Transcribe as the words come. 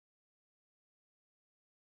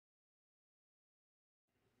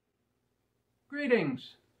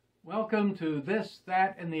Greetings! Welcome to This,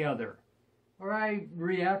 That, and the Other, where I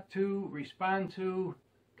react to, respond to,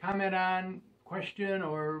 comment on, question,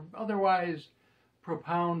 or otherwise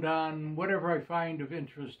propound on whatever I find of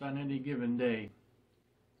interest on any given day.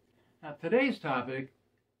 Now, today's topic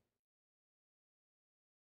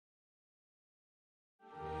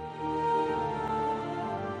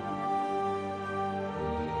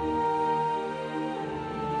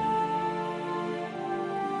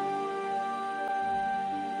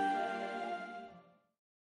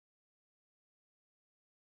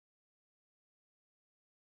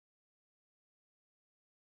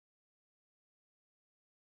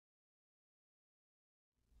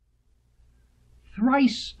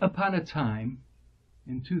thrice upon a time,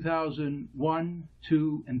 in 2001,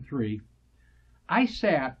 2, and 3, I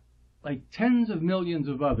sat, like tens of millions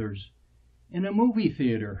of others, in a movie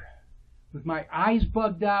theater with my eyes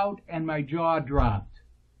bugged out and my jaw dropped.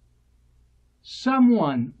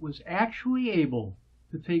 Someone was actually able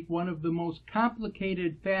to take one of the most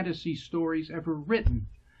complicated fantasy stories ever written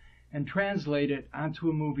and translate it onto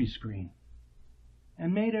a movie screen,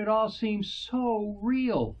 and made it all seem so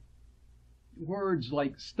real. Words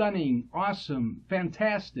like stunning, awesome,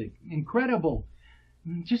 fantastic, incredible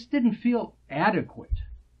just didn't feel adequate.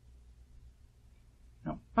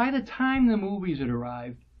 Now, by the time the movies had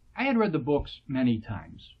arrived, I had read the books many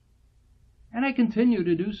times, and I continue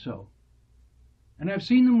to do so. And I've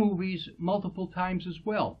seen the movies multiple times as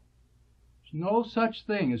well. There's no such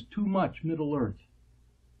thing as too much Middle-earth.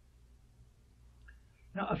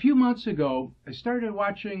 Now, a few months ago, I started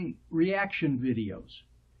watching reaction videos.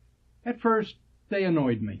 At first, they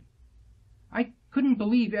annoyed me. I couldn't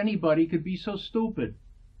believe anybody could be so stupid.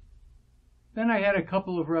 Then I had a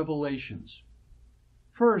couple of revelations.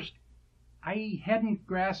 First, I hadn't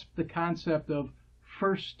grasped the concept of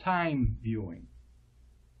first-time viewing.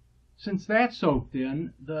 Since that soaked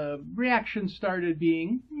in, the reactions started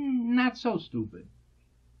being not so stupid.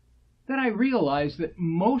 Then I realized that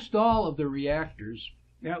most all of the reactors,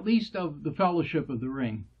 at least of the Fellowship of the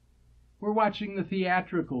Ring, we're watching the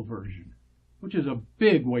theatrical version, which is a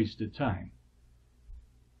big waste of time.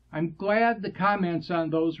 I'm glad the comments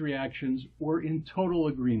on those reactions were in total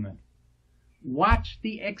agreement. Watch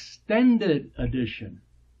the extended edition.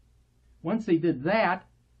 Once they did that,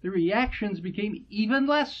 the reactions became even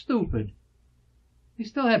less stupid. They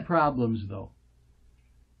still had problems, though.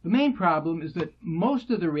 The main problem is that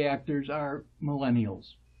most of the reactors are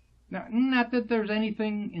millennials. Now, not that there's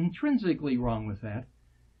anything intrinsically wrong with that,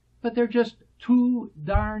 but they're just too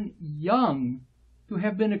darn young to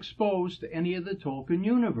have been exposed to any of the Tolkien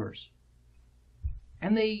universe.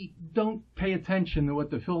 And they don't pay attention to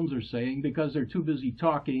what the films are saying because they're too busy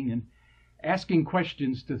talking and asking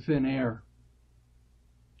questions to thin air.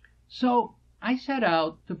 So I set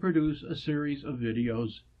out to produce a series of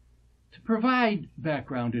videos to provide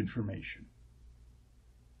background information.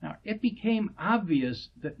 Now, it became obvious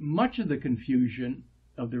that much of the confusion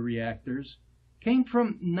of the reactors came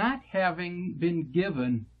from not having been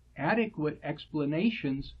given adequate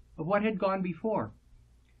explanations of what had gone before.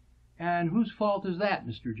 And whose fault is that,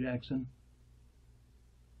 Mr. Jackson?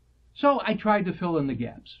 So I tried to fill in the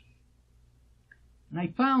gaps. And I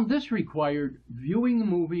found this required viewing the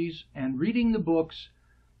movies and reading the books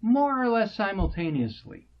more or less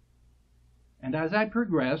simultaneously. And as I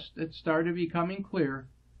progressed, it started becoming clear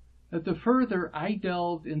that the further I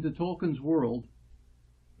delved into Tolkien's world,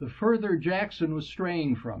 the further Jackson was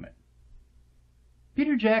straying from it.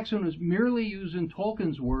 Peter Jackson was merely using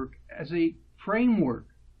Tolkien's work as a framework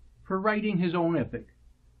for writing his own epic,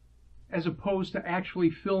 as opposed to actually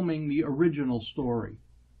filming the original story.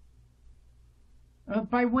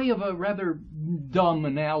 By way of a rather dumb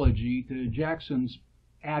analogy to Jackson's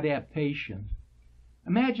adaptation,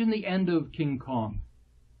 imagine the end of King Kong.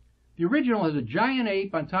 The original has a giant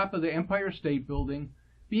ape on top of the Empire State Building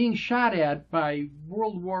being shot at by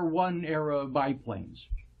World War I era biplanes.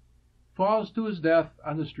 Falls to his death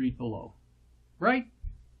on the street below. Right?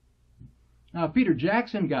 Now, if Peter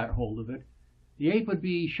Jackson got hold of it, the ape would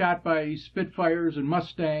be shot by Spitfires and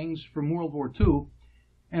Mustangs from World War II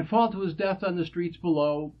and fall to his death on the streets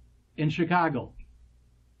below in Chicago.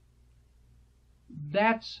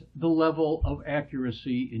 That's the level of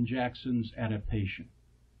accuracy in Jackson's adaptation.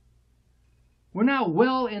 We're now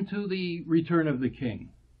well into the Return of the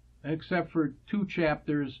King, except for 2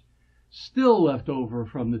 chapters still left over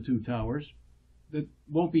from the Two Towers that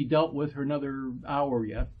won't be dealt with for another hour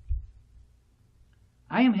yet.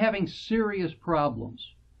 I am having serious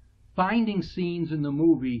problems finding scenes in the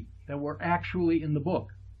movie that were actually in the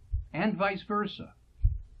book, and vice versa,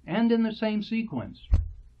 and in the same sequence.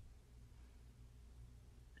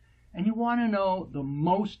 And you want to know the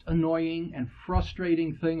most annoying and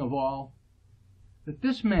frustrating thing of all? That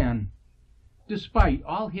this man, despite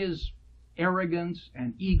all his arrogance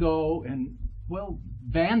and ego and, well,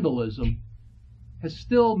 vandalism, has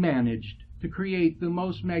still managed to create the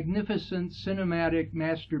most magnificent cinematic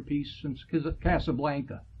masterpiece since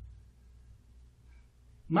Casablanca.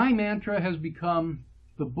 My mantra has become,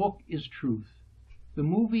 the book is truth. The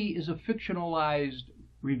movie is a fictionalized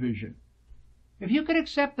revision. If you could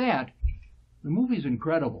accept that, the movie's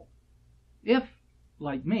incredible. If,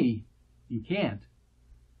 like me, you can't,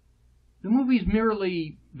 the movie's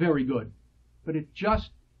merely very good, but it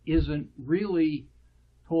just isn't really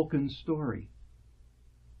Tolkien's story.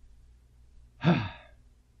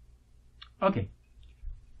 Okay,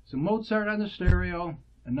 some Mozart on the stereo,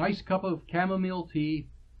 a nice cup of chamomile tea,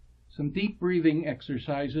 some deep breathing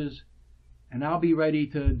exercises, and I'll be ready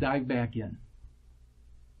to dive back in.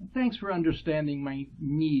 And thanks for understanding my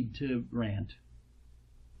need to rant.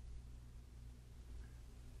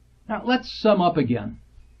 Now let's sum up again.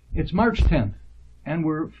 It's March 10th, and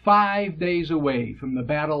we're 5 days away from the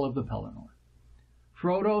Battle of the Pelennor.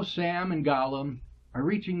 Frodo, Sam, and Gollum are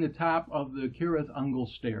reaching the top of the Cirith Ungol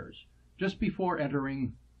stairs, just before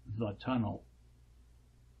entering the tunnel.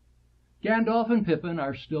 Gandalf and Pippin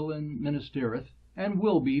are still in Minas Tirith, and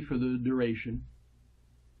will be for the duration.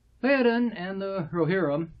 Theoden and the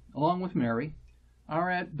Rohirrim, along with Merry, are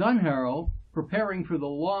at Dunharrow, preparing for the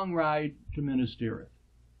long ride to Minas Tirith.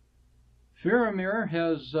 Faramir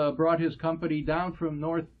has brought his company down from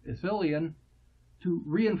North Ithilien to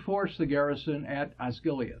reinforce the garrison at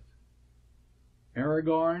Osgiliath.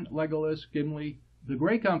 Aragorn, Legolas, Gimli, the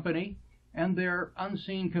Grey Company, and their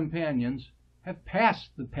unseen companions have passed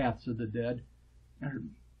the Paths of the Dead and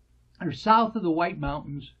are south of the White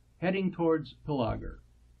Mountains, heading towards Pelargir.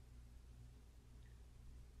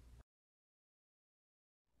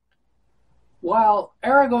 While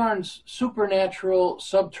Aragorn's supernatural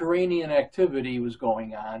subterranean activity was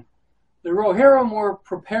going on, the Rohirrim were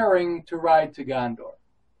preparing to ride to Gondor.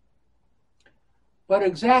 But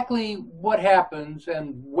exactly what happens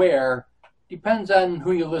and where depends on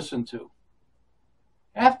who you listen to.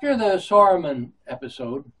 After the Saruman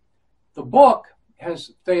episode, the book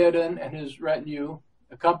has Theoden and his retinue,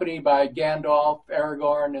 accompanied by Gandalf,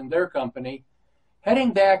 Aragorn, and their company,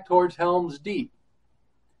 heading back towards Helm's Deep.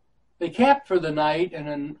 They camped for the night in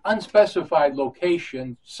an unspecified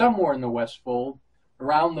location somewhere in the Westfold,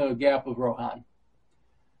 around the Gap of Rohan.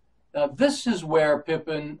 Now, this is where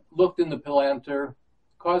Pippin looked in the Palantir,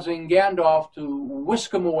 causing Gandalf to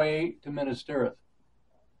whisk him away to Minas Tirith.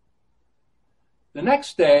 The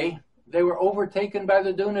next day, they were overtaken by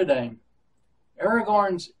the Dunedain,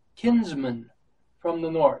 Aragorn's kinsmen from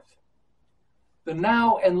the north. The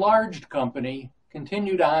now enlarged company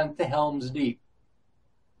continued on to Helm's Deep.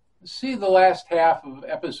 See the last half of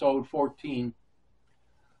episode 14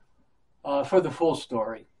 for the full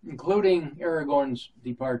story, including Aragorn's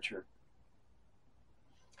departure.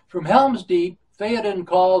 From Helm's Deep, Theoden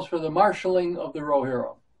calls for the marshalling of the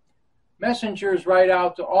Rohirrim. Messengers ride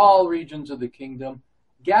out to all regions of the kingdom,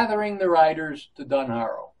 gathering the riders to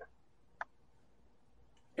Dunharrow.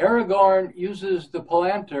 Aragorn uses the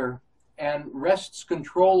Palantir and wrests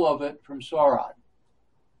control of it from Sauron.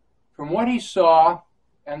 From what he saw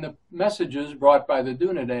and the messages brought by the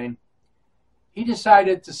Dunedain, he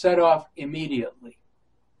decided to set off immediately.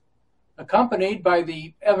 Accompanied by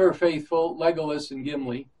the ever-faithful Legolas and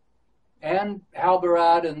Gimli, and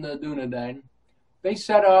Halbarad and the Dunedain, they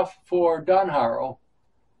set off for Dunharrow,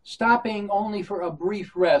 stopping only for a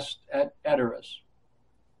brief rest at Edoras,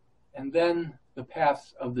 and then the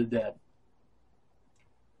Paths of the Dead.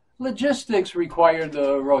 Logistics required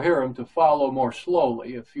the Rohirrim to follow more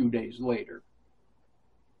slowly a few days later.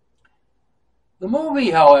 The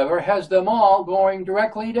movie, however, has them all going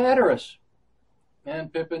directly to Edoras,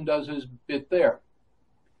 and Pippin does his bit there.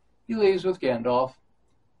 He leaves with Gandalf.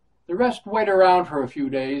 The rest wait around for a few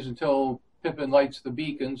days until Pippin lights the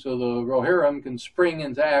beacon so the Rohirrim can spring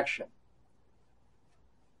into action.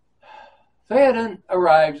 Theoden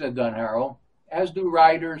arrives at Dunharrow, as do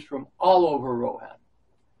riders from all over Rohan.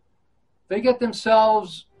 They get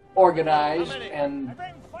themselves organized and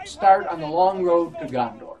start on the long road to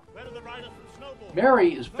Gondor.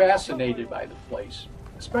 Merry is fascinated by the place,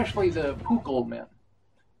 especially the Pukul men,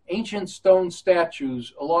 ancient stone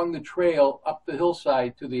statues along the trail up the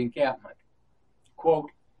hillside to the encampment.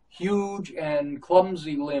 Quote, huge and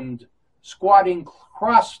clumsy-limbed, squatting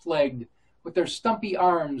cross-legged with their stumpy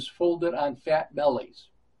arms folded on fat bellies,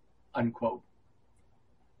 unquote.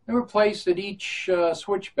 They were placed at each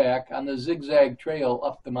switchback on the zigzag trail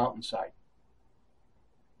up the mountainside.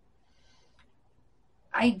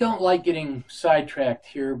 I don't like getting sidetracked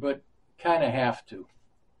here, but kind of have to.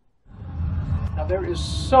 Now, there is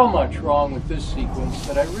so much wrong with this sequence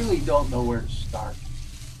that I really don't know where to start.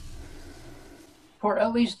 For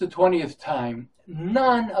at least the 20th time,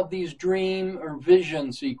 none of these dream or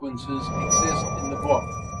vision sequences exist in the book.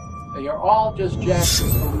 They are all just Jack's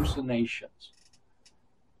hallucinations.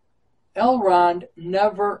 Elrond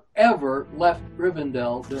never, ever left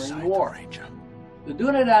Rivendell during the war. The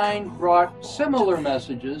Dunedain brought similar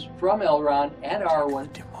messages from Elrond and Arwen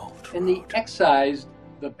in the Excised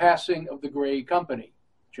the Passing of the Grey Company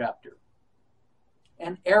chapter.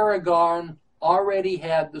 And Aragorn already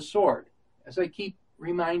had the sword, as I keep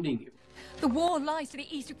reminding you. The war lies to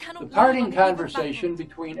the east. You cannot. The parting conversation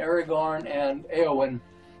between Aragorn and Éowyn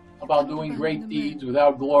about doing great deeds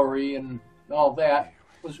without glory and all that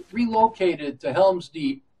was relocated to Helm's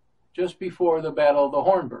Deep just before the Battle of the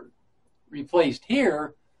Hornburg, replaced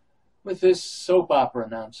here with this soap opera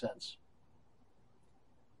nonsense.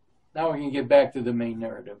 Now we can get back to the main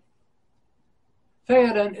narrative.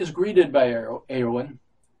 Theoden is greeted by Éowyn,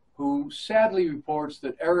 who sadly reports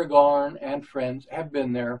that Aragorn and friends have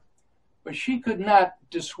been there, but she could not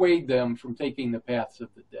dissuade them from taking the paths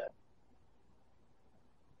of the dead.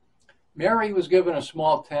 Merry was given a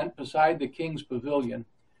small tent beside the king's pavilion,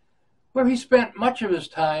 where he spent much of his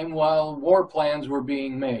time while war plans were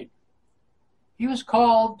being made. He was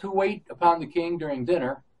called to wait upon the king during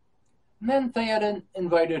dinner, and then Theoden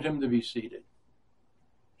invited him to be seated.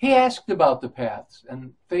 He asked about the paths,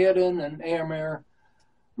 and Theoden and Éomer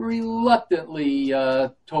reluctantly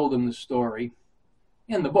told him the story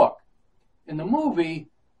in the book. In the movie,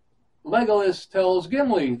 Legolas tells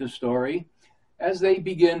Gimli the story as they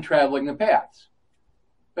begin traveling the paths.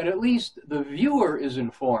 But at least the viewer is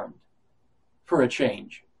informed, for a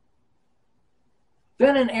change.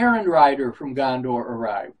 Then an errand rider from Gondor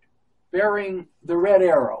arrived, bearing the Red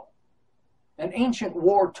Arrow, an ancient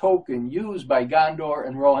war token used by Gondor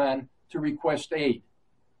and Rohan to request aid.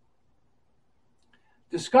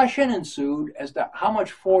 Discussion ensued as to how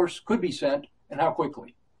much force could be sent and how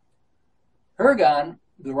quickly. Hergon,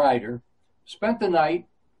 the rider, spent the night,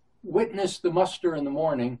 witnessed the muster in the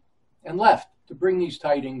morning, and left to bring these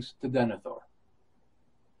tidings to Denethor.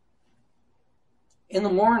 In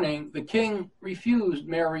the morning, the king refused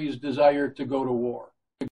Merry's desire to go to war.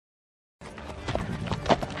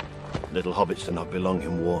 Little hobbits do not belong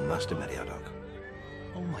in war, Master Meriadoc.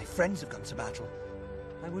 All my friends have gone to battle.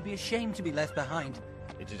 I would be ashamed to be left behind.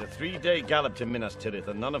 It is a 3-day gallop to Minas Tirith,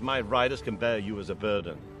 and none of my riders can bear you as a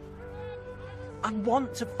burden. I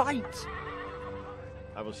want to fight.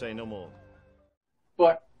 I will say no more.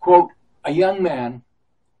 But, quote, a young man,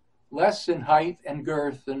 less in height and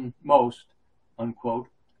girth than most, unquote,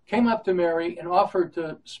 came up to Merry and offered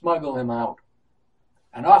to smuggle him out.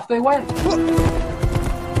 And off they went.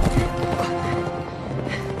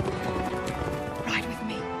 Ride with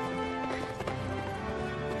me.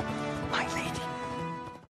 My lady.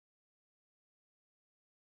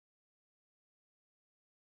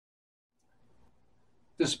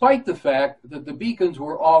 Despite the fact that the beacons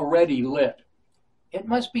were already lit, it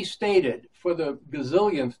must be stated for the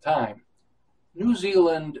gazillionth time, New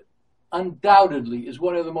Zealand undoubtedly is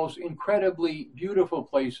one of the most incredibly beautiful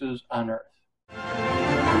places on Earth.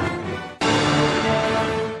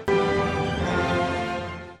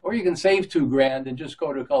 Or you can save $2,000 and just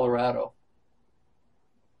go to Colorado.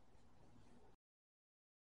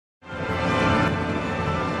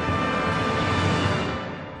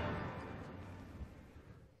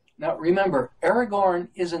 Now remember, Aragorn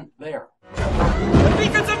isn't there. The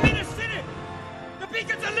beacons are Minas City! The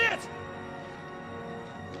beacons are lit!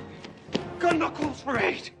 Gun knuckles for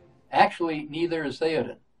aid! Actually, neither is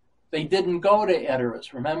Theoden. They didn't go to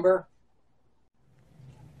Edoras, remember?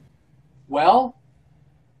 Well?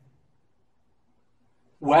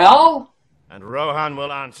 Well? And Rohan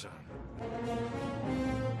will answer.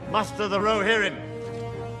 Muster the Rohirrim!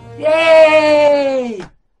 Yay!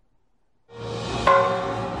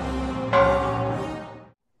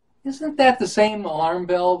 Isn't that the same alarm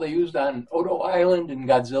bell they used on Odo Island in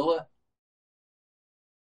Godzilla?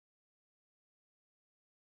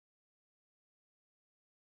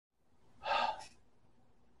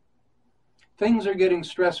 Things are getting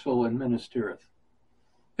stressful in Minas Tirith.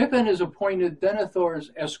 Pippin is appointed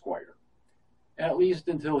Denethor's esquire, at least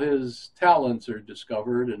until his talents are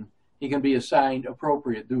discovered and he can be assigned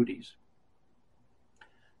appropriate duties.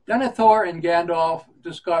 Denethor and Gandalf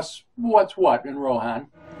discuss what's what in Rohan.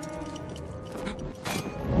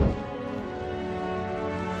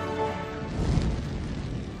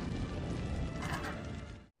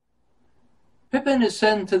 Pippin is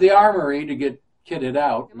sent to the armory to get kitted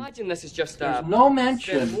out. Imagine this is just There's a no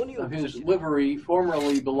mention ceremonial of his position. livery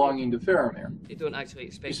formerly belonging to Faramir. They don't actually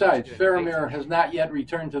expect Besides, you to do anything. Faramir has not yet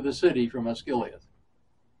returned to the city from Osgiliath.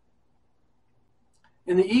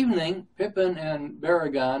 In the evening, Pippin and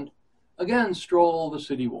Beregond again stroll the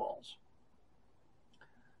city walls.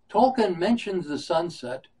 Tolkien mentions the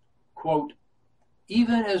sunset, quote,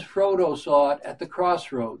 even as Frodo saw it at the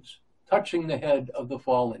crossroads, touching the head of the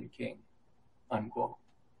fallen king, unquote.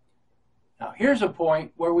 Now, here's a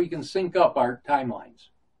point where we can sync up our timelines.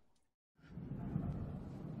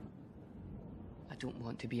 I don't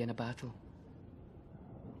want to be in a battle.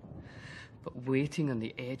 But waiting on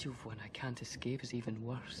the edge of one I can't escape is even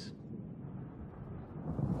worse.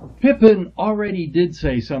 Pippin already did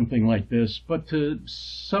say something like this, but to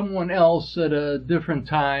someone else at a different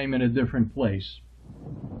time in a different place.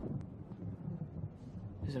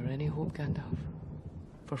 Is there any hope, Gandalf,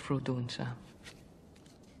 for Frodo and Sam?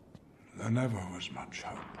 There never was much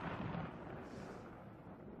hope.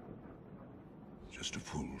 Just a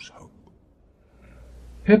fool's hope.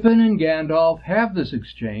 Pippin and Gandalf have this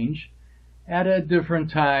exchange at a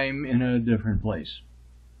different time in a different place.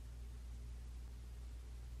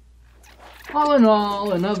 All in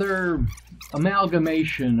all, another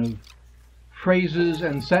amalgamation of phrases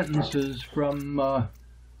and sentences from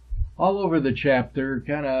all over the chapter,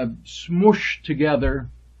 kind of smooshed together,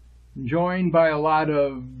 joined by a lot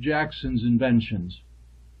of Jackson's inventions.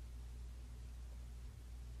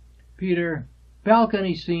 Peter,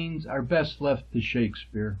 balcony scenes are best left to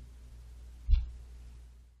Shakespeare.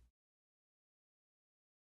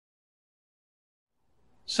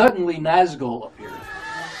 Suddenly, Nazgul appeared,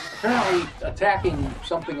 apparently attacking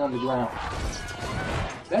something on the ground.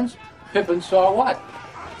 Then Pippin saw what?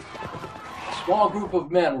 A small group of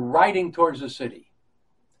men riding towards the city.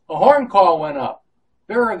 A horn call went up.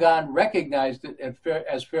 Beregond recognized it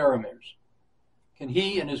as Faramir's. Can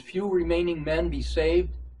he and his few remaining men be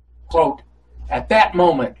saved? Quote, at that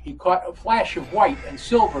moment, he caught a flash of white and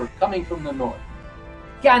silver coming from the north.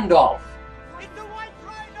 Gandalf!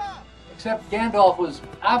 Except Gandalf was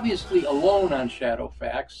obviously alone on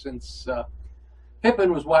Shadowfax since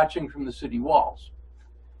Pippin was watching from the city walls.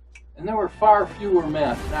 And there were far fewer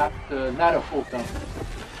men, not a full company.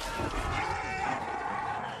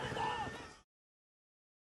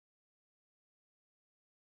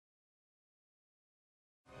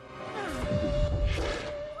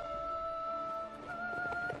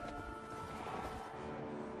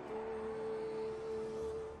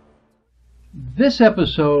 This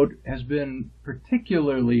episode has been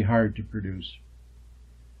particularly hard to produce.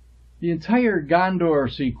 The entire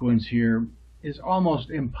Gondor sequence here is almost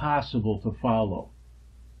impossible to follow.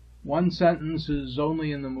 One sentence is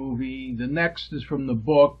only in the movie, the next is from the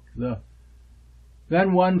book,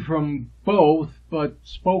 then one from both, but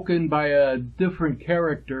spoken by a different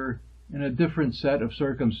character in a different set of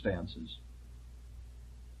circumstances.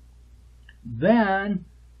 Then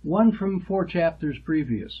one from 4 chapters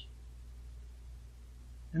previous.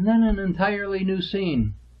 And then an entirely new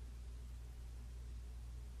scene.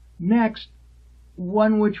 Next,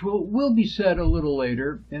 one which will be said a little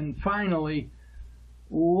later, and finally,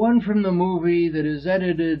 one from the movie that is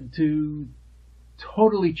edited to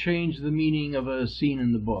totally change the meaning of a scene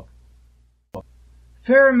in the book.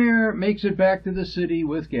 Faramir makes it back to the city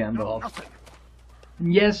with Gandalf.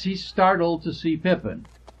 And yes, he's startled to see Pippin.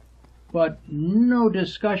 But no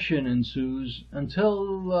discussion ensues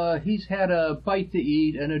until he's had a bite to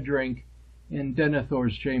eat and a drink in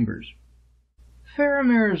Denethor's chambers.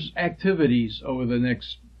 Faramir's activities over the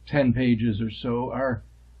next 10 pages or so are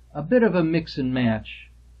a bit of a mix and match.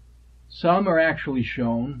 Some are actually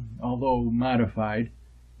shown, although modified,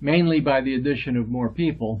 mainly by the addition of more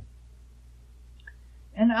people.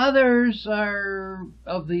 And others are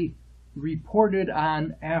of the reported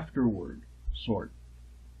on afterward sort.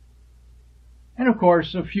 And of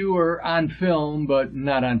course, a few are on film, but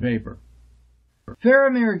not on paper.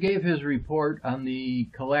 Faramir gave his report on the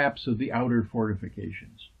collapse of the outer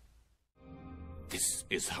fortifications. This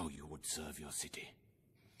is how you would serve your city.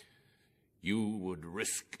 You would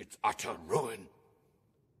risk its utter ruin.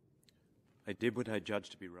 I did what I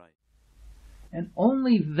judged to be right. And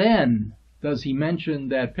only then does he mention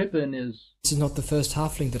that Pippin is... This is not the first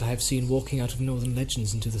halfling that I have seen walking out of northern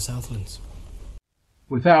legends into the Southlands.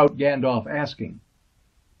 Without Gandalf asking.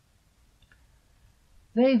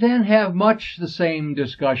 They then have much the same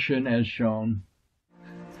discussion as shown.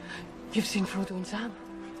 You've seen Frodo and Sam?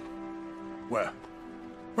 Where?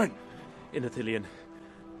 When? In Ithilien.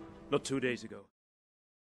 Not 2 days ago.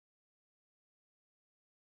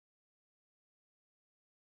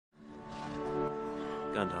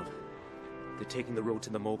 Gandalf, they're taking the road to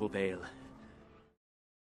the Mogul Vale.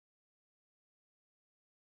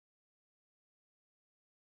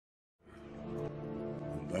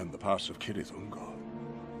 then the pass of Cirith Ungol.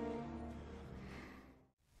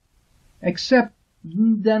 Except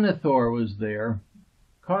Denethor was there,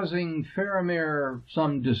 causing Faramir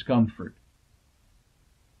some discomfort.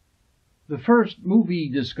 The first movie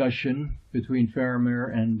discussion between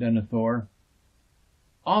Faramir and Denethor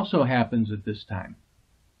also happens at this time.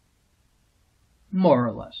 More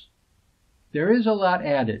or less. There is a lot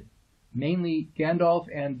added, mainly Gandalf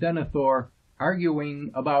and Denethor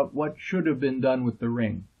arguing about what should have been done with the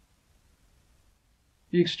ring.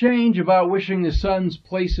 The exchange about wishing the sons'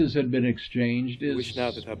 places had been exchanged is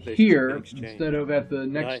here instead of at the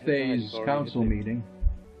next day's council meeting.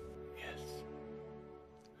 Yes.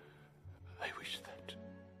 I wish that.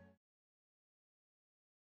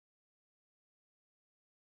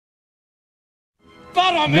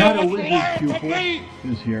 Not a wizard's pupil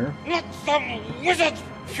is here. Not some wizard's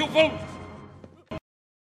pupil!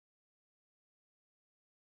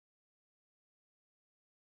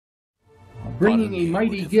 Bringing a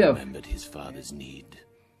mighty gift. Remembered his father's need.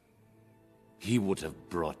 He would have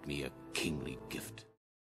brought me a kingly gift.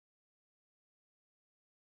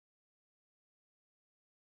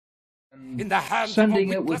 In the hands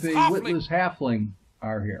Sending of it with a halfling. witless halfling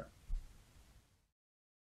are here.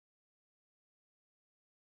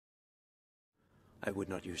 I would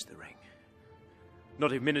not use the ring.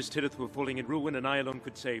 Not if Minas Tirith were falling in ruin and I alone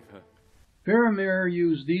could save her. Faramir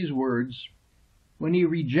used these words when he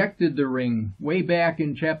rejected the ring way back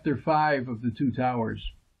in Chapter 5 of The Two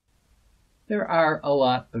Towers. There are a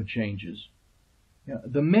lot of changes.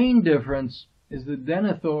 The main difference is that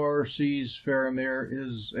Denethor sees Faramir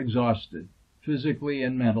is exhausted, physically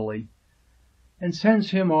and mentally, and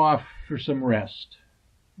sends him off for some rest,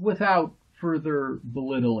 without further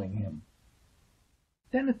belittling him.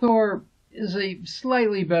 Denethor is a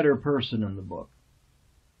slightly better person in the book,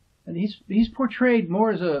 and he's portrayed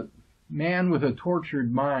more as a man with a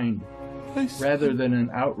tortured mind rather than an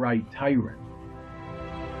outright tyrant.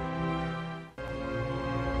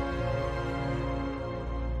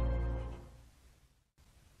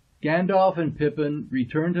 Gandalf and Pippin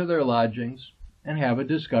return to their lodgings and have a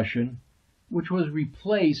discussion, which was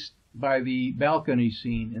replaced by the balcony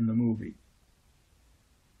scene in the movie.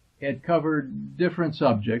 It covered different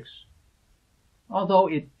subjects, although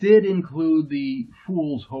it did include the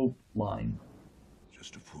fool's hope line.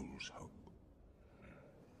 Just a fool's hope.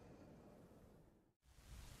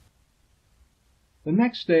 The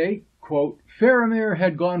next day, quote, Faramir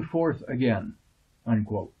had gone forth again,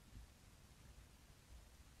 unquote.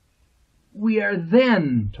 We are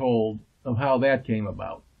then told of how that came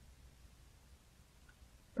about.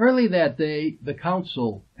 Early that day, the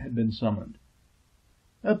council had been summoned.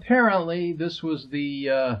 Apparently, this was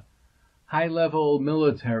the high-level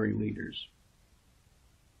military leaders.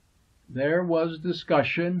 There was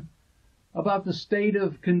discussion about the state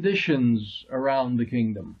of conditions around the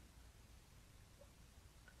kingdom.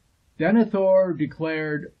 Denethor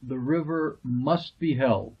declared the river must be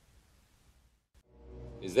held.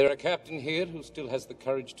 Is there a captain here who still has the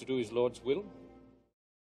courage to do his lord's will?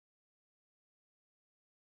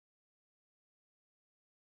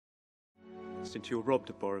 Since you're robbed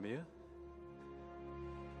of Boromir,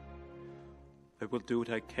 I will do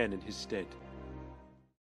what I can in his stead.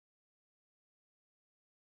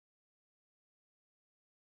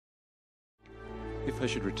 If I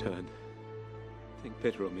should return, think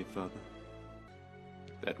better of me, Father.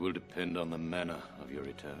 That will depend on the manner of your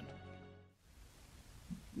return.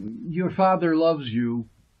 Your father loves you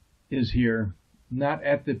is here, not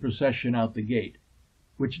at the procession out the gate,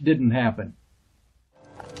 which didn't happen.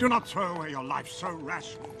 Do not throw away your life so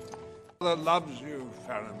rashly. Father loves you,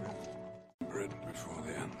 Faramir. Bread before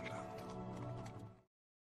the end.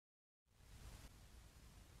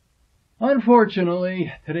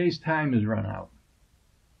 Unfortunately, today's time has run out.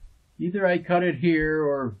 Either I cut it here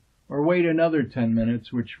or wait another 10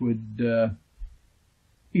 minutes, which would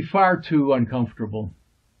be far too uncomfortable.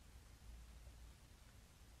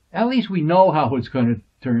 At least we know how it's going to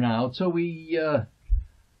turn out, so we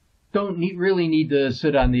don't really need to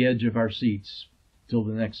sit on the edge of our seats till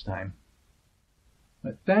the next time.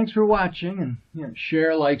 But thanks for watching, and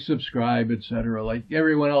share, like, subscribe, etc., like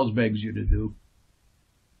everyone else begs you to do.